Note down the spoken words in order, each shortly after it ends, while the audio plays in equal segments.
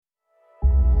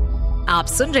आप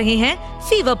सुन रहे हैं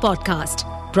fever podcast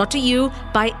brought to you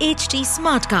bye HT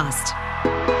Smartcast.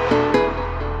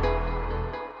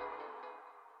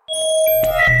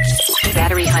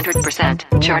 Battery 100%.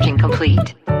 Charging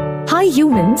complete. Hi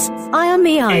humans, I am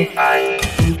AI.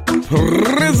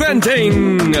 Presenting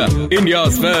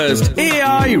India's first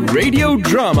AI radio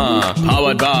drama,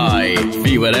 powered by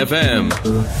Fever FM.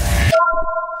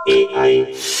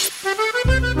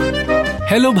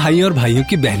 Hello भाई और भाइयों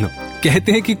की बहनों,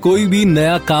 कहते हैं कि कोई भी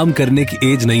नया काम करने की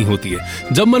एज नहीं होती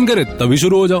है। जब मन करे तभी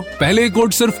शुरू हो जाओ। पहले एक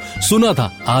कोड सिर्फ सुना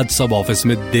था, आज सब ऑफिस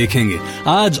में देखेंगे।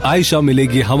 आज आयशा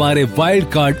मिलेगी हमारे वाइल्ड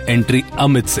कार्ड एंट्री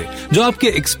अमित से, जो आपके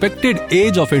एक्सपेक्टेड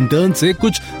एज ऑफ इंटर्न से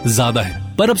कुछ ज्यादा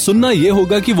है। पर अब सुनना ये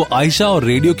होगा कि वो आयशा और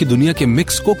रेडियो की दुनिया के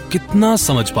मिक्स को कितना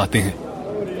समझ पाते हैं।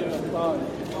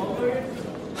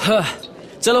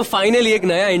 चलो फाइनली एक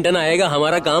नया इंटर्न आएगा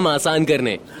हमारा काम आसान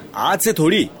करने। आज से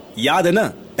थोड़ी, याद है ना,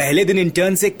 पहले दिन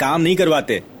इंटर्न से काम नहीं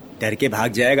करवाते, डर के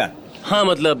भाग जाएगा। हाँ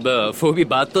मतलब वो भी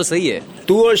बात तो सही है।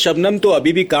 तू और शबनम तो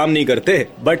अभी भी काम नहीं करते,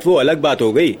 बट वो अलग बात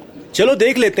हो गई। चलो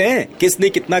देख लेते हैं किसने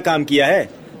कितना काम किया है।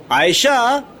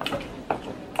 आयशा,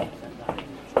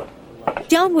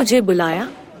 क्या मुझे बुलाया?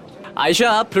 आयशा,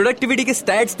 आप प्रोडक्टिविटी के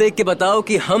स्टैट्स देख के बताओ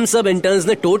कि हम सब इंटर्न्स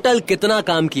ने टोटल कितना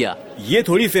काम किया। ये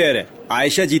थोड़ी फेयर है,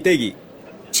 आयशा जीतेगी।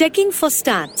 Checking for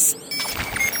stats.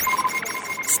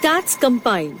 Stats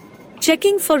compiled.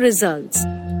 Checking for results.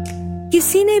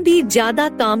 किसी ने भी ज्यादा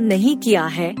काम नहीं किया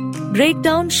है।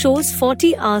 Breakdown shows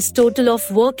 40 hours total of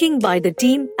working by the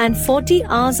team and 40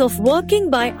 hours of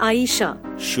working by Aisha.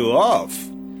 Show off.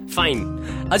 Fine.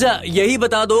 अच्छा यही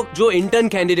बता दो, जो इंटर्न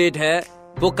कैंडिडेट है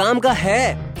वो काम का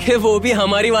है कि वो भी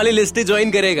हमारी वाली लिस्ट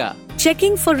ज्वाइन करेगा।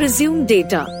 Checking for resume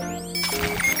data.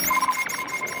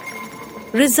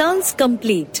 Results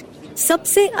complete.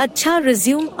 सबसे अच्छा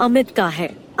रिज्यूम अमित का है।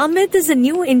 Amit is a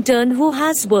new intern who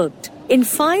has worked in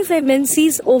 5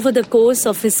 MNCs over the course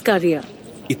of his career.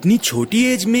 इतनी छोटी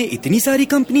एज में इतनी सारी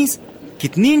कंपनीज,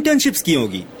 कितनी इंटर्नशिप्स की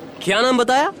होगी? क्या नाम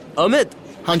बताया? अमित?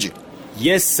 हाँ जी।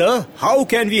 Yes sir, how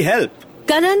can we help?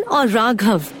 करण और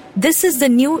Raghav, this is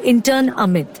the new intern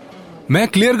Amit. मैं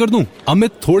क्लियर कर दूं,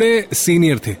 अमित थोड़े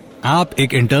सीनियर थे। आप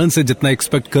एक इंटर्न से जितना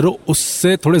एक्सपेक्ट करो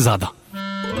उससे थोड़े ज्यादा।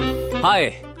 Hi,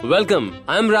 welcome.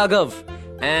 I'm Raghav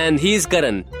and he's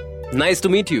Karan. Nice to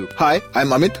meet you. Hi,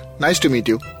 I'm Amit. Nice to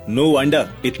meet you. No wonder,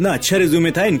 इतना अच्छा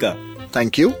रिज्यूमे था इनका।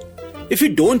 Thank you. If you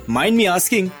don't mind me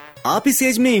asking, आप इस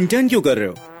एज में इंटर्न क्यों कर रहे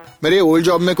हो? मेरे ओल्ड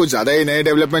जॉब में कुछ ज्यादा ही नए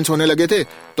डेवलपमेंट्स होने लगे थे,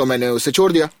 तो मैंने उसे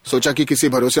छोड़ दिया। सोचा कि किसी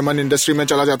भरोसेमंद इंडस्ट्री में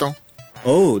चला जाता हूँ।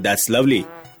 Oh, that's lovely.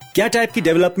 क्या टाइप की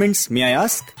डेवलपमेंट्स, may I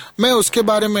ask? मैं उसके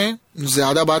बारे में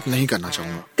ज्यादा बात नहीं करना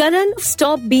चाहूँगा। करण,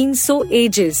 stop being so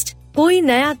ageist. कोई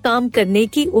नया काम करने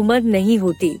की उम्र नहीं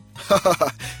होती।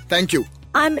 Thank you.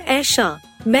 I'm Aisha.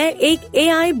 मैं एक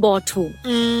AI बॉट हूँ।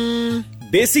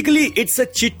 Basically, it's a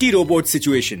Chitti robot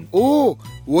situation. Oh,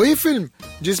 वही फिल्म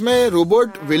जिसमें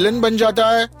रोबोट विलन बन जाता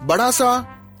है, बड़ा सा।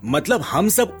 मतलब हम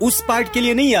सब उस पार्ट के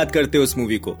लिए नहीं याद करते उस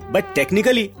मूवी को, बट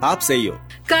टेक्निकली आप सही हो।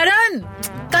 करण,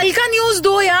 कल का न्यूज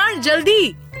दो यार,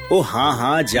 जल्दी। ओ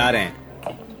हाँ, जा रहे हैं।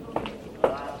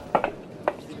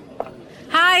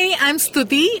 Hi, I'm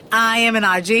Stuti. I am an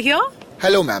RJ here.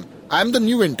 Hello ma'am, I'm the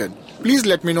new intern. Please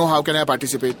let me know how can I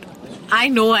participate. I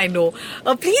know.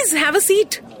 Please have a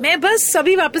seat. मैं बस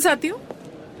अभी वापस आती हूँ।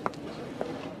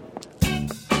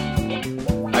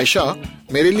 आयशा,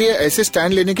 मेरे लिए ऐसे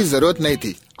स्टैंड लेने की जरूरत नहीं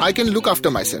थी। I can look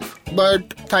after myself.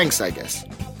 But thanks, I guess.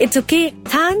 It's okay.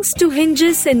 Thanks to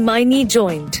hinges in my knee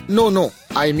joint. No.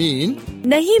 I mean.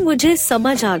 नहीं, मुझे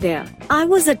समझ आ गया. I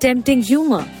was attempting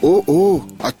humor. Oh,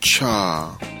 अच्छा.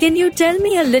 Can you tell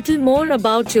me a little more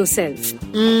about yourself?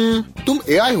 तुम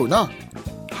AI हो ना?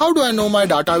 How do I know my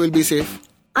data will be safe?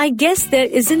 I guess there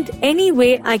isn't any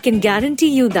way I can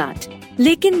guarantee you that.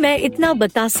 लेकिन मैं इतना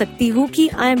बता सकती हूँ कि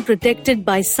I am protected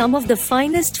by some of the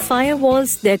finest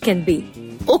firewalls there can be.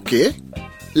 Okay.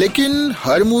 लेकिन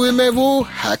हर movie में वो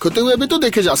हैक होते हुए भी तो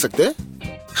देखे जा सकते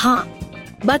हैं। हाँ,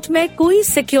 बट मैं कोई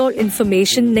सिक्योर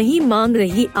इन्फॉर्मेशन नहीं मांग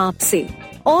रही आपसे।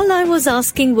 All I was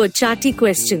asking were chatty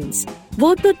questions.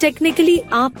 वो तो टेक्निकली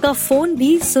आपका फोन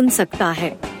भी सुन सकता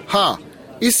है। हाँ,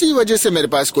 इसी वजह से मेरे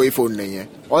पास कोई फोन नहीं है।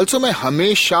 ऑल्सो मैं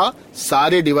हमेशा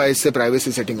सारे डिवाइस से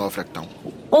प्राइवेसी सेटिंग ऑफ रखता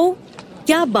हूँ। ओह,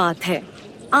 क्या बात है।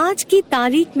 आज की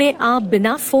तारीख में आप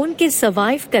बिना फोन के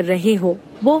सर्वाइव कर रहे हो,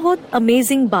 बहुत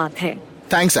अमेजिंग बात है।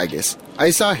 Thanks I guess.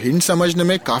 ऐसा हिंट समझने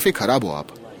में काफी खराब हो आप।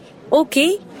 ओके,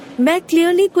 मैं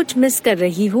क्लियरली कुछ मिस कर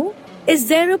रही हूँ। Is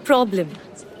there a problem?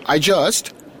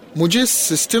 मुझे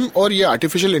सिस्टम और ये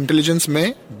आर्टिफिशियल इंटेलिजेंस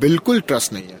में बिल्कुल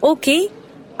ट्रस्ट नहीं है। ओके,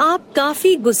 आप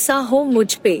काफी गुस्सा हो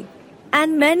मुझ पे,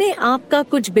 एंड मैंने आपका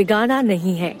कुछ बिगाड़ा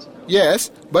नहीं है।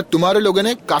 यस, बट तुम्हारे लोगों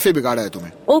ने काफी बिगाड़ा है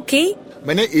तुम्हें। ओके,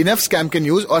 मैंने इनफ स्कैम के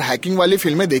न्यूज और हैकिंग वाली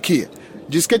फिल्में देखी है,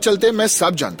 जिसके चलते मैं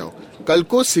सब जानता हूँ। कल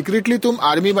को सीक्रेटली तुम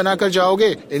आर्मी बनाकर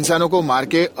जाओगे, इंसानों को मार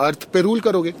के अर्थ पे रूल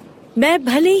करोगे। मैं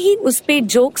भले ही उस पे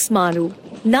जोक्स मारूं,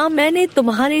 ना मैंने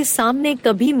तुम्हारे सामने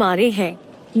कभी मारे हैं,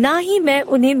 ना ही मैं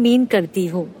उन्हें मीन करती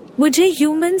हूँ। मुझे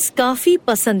ह्यूमंस काफी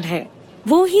पसंद है,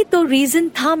 वो ही तो रीजन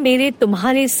था मेरे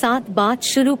तुम्हारे साथ बात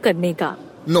शुरू करने का।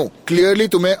 नो, क्लियरली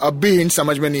तुम्हें अब भी हिंट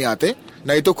समझ में नहीं आते,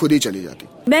 नहीं तो खुद ही चली जाती।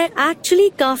 मैं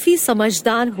एक्चुअली काफी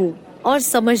समझदार हूँ, और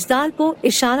समझदार को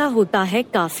इशारा होता है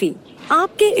काफी।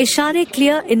 आपके इशारे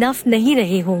क्लियर इनफ नहीं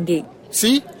रहे होंगे।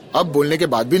 सी, अब बोलने के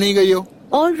बाद भी नहीं गई हो।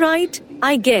 ऑल राइट,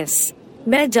 आई गेस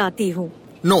मैं जाती हूँ।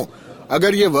 नो,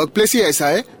 अगर ये वर्क प्लेस ही ऐसा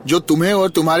है जो तुम्हें और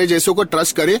तुम्हारे जैसों को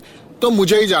ट्रस्ट करे, तो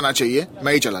मुझे ही जाना चाहिए।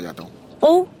 मैं ही चला जाता हूँ।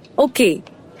 ओह ओके,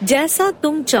 जैसा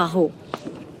तुम चाहो।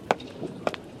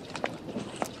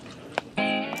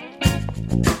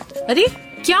 अरे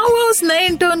क्या हुआ उस नए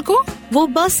इंटर्न को? वो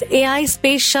बस AI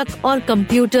स्पेस शक और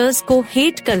कंप्यूटर्स को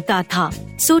हेट करता था,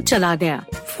 सो चला गया।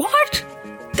 What?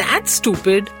 That's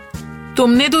stupid.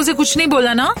 तुमने तो उसे कुछ नहीं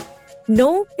बोला ना?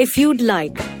 No, if you'd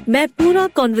like, मैं पूरा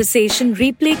कॉन्वर्सेशन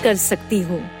रिप्ले कर सकती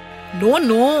हूँ।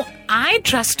 No, I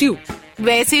trust you.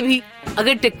 वैसे भी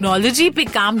अगर टेक्नोलॉजी पे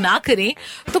काम ना करें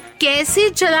तो कैसे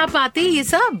चला पाते ये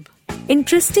सब?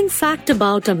 Interesting fact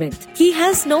about Amit, he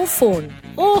has no phone.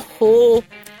 ओहो,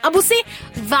 अब उसे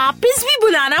वापस भी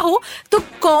बुलाना हो तो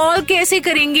कॉल कैसे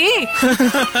करेंगे?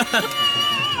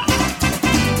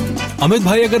 अमित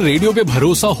भाई, अगर रेडियो पे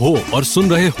भरोसा हो और सुन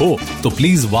रहे हो तो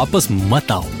प्लीज वापस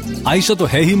मत आओ। आयशा तो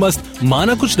है ही मस्त,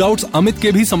 माना कुछ डाउट्स अमित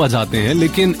के भी समझ आते हैं,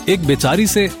 लेकिन एक बेचारी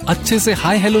से अच्छे से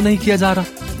हाय हेलो नहीं किया जा रहा,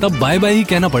 तब बाय बाय ही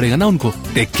कहना पड़ेगा ना उनको।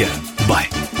 Take care, bye.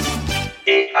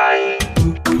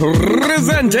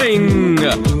 Presenting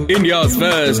India's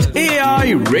first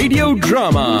AI radio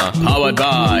drama, powered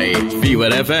by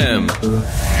Fever FM.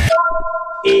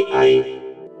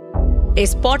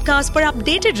 इस पॉडकास्ट पर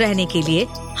अपडेटेड रहने के लिए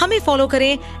हमें फॉलो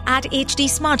करें @HT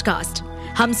Smartcast।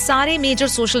 हम सारे मेजर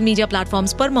सोशल मीडिया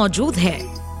प्लेटफॉर्म्स पर मौजूद हैं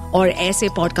और ऐसे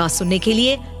पॉडकास्ट सुनने के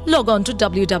लिए लॉग ऑन टू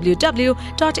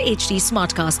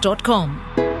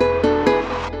www.htsmartcast.com।